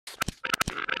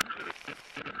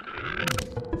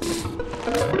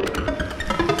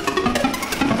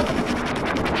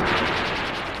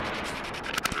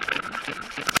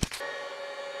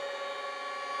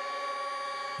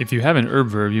If you have an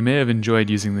Erbe-Verb, you may have enjoyed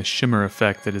using the shimmer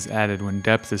effect that is added when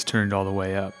depth is turned all the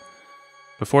way up.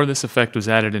 Before this effect was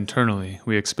added internally,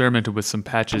 we experimented with some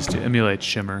patches to emulate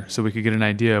shimmer so we could get an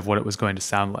idea of what it was going to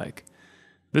sound like.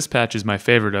 This patch is my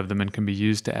favorite of them and can be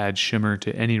used to add shimmer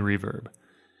to any reverb.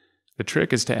 The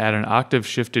trick is to add an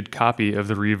octave-shifted copy of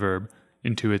the reverb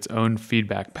into its own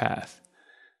feedback path.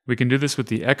 We can do this with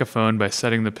the Echophon by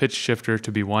setting the pitch shifter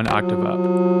to be 1 octave up.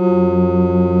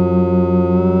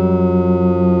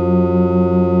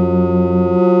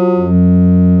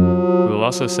 We will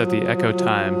also set the echo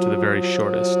time to the very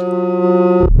shortest.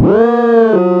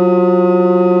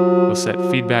 We'll set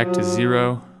feedback to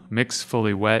 0, mix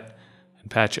fully wet, and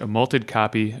patch a multed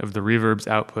copy of the reverb's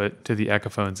output to the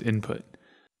Echophon's input.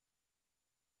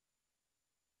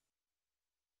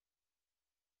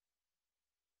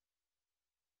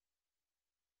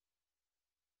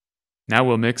 Now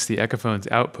we'll mix the Echophon's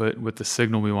output with the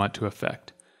signal we want to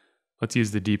affect. Let's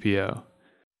use the DPO.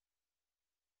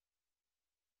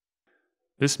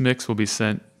 This mix will be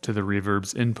sent to the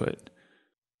reverb's input.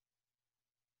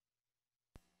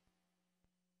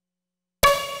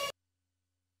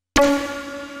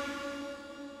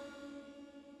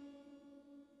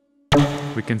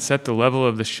 We can set the level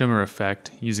of the shimmer effect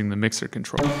using the mixer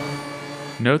control.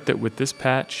 Note that with this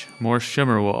patch, more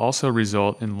shimmer will also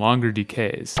result in longer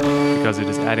decays because it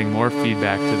is adding more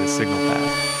feedback to the signal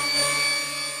path.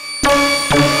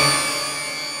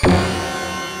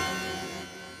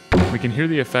 We can hear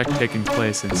the effect taking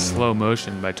place in slow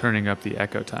motion by turning up the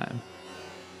echo time.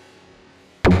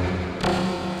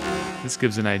 This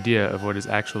gives an idea of what is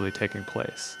actually taking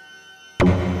place.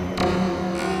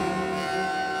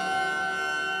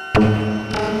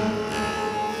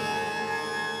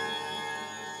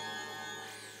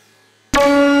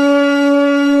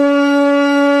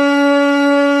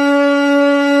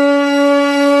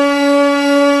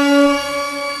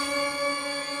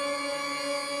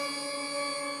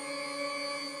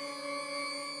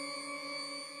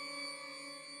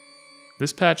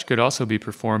 This patch could also be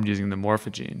performed using the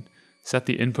morphogene. Set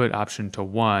the input option to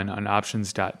 1 on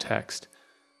options.txt.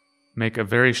 Make a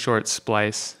very short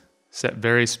splice, set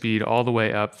vary speed all the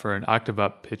way up for an octave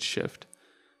up pitch shift,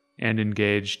 and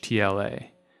engage TLA.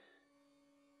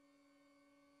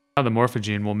 Now the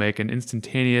morphogene will make an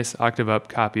instantaneous octave up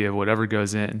copy of whatever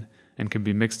goes in, and can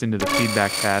be mixed into the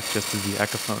feedback path just as the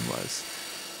Echophon was.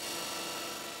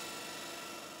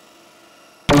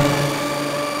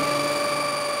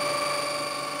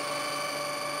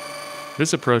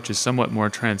 This approach is somewhat more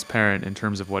transparent in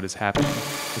terms of what is happening,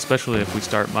 especially if we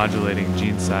start modulating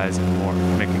gene size and more,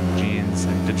 making genes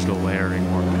and digital layering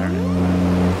more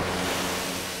apparent.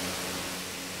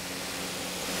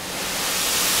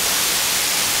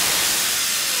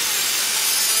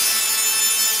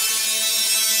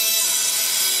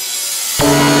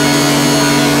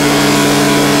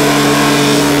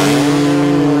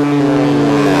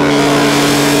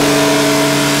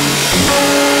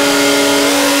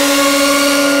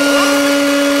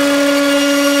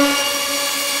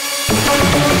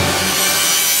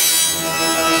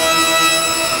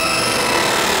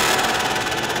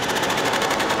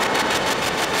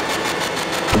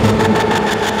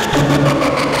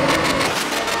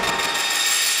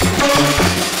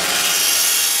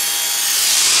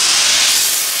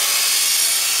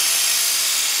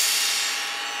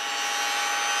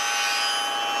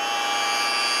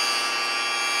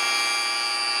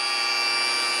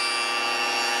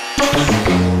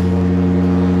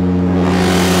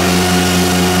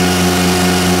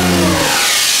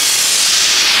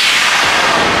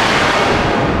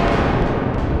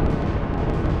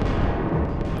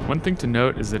 One thing to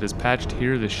note is that as patched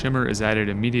here, the shimmer is added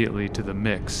immediately to the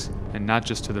mix, and not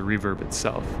just to the reverb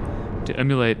itself. To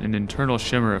emulate an internal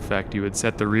shimmer effect, you would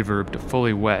set the reverb to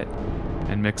fully wet,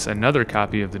 and mix another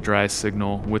copy of the dry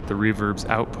signal with the reverb's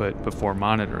output before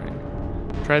monitoring.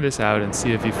 Try this out and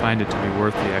see if you find it to be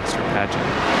worth the extra patching.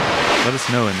 Let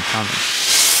us know in the comments.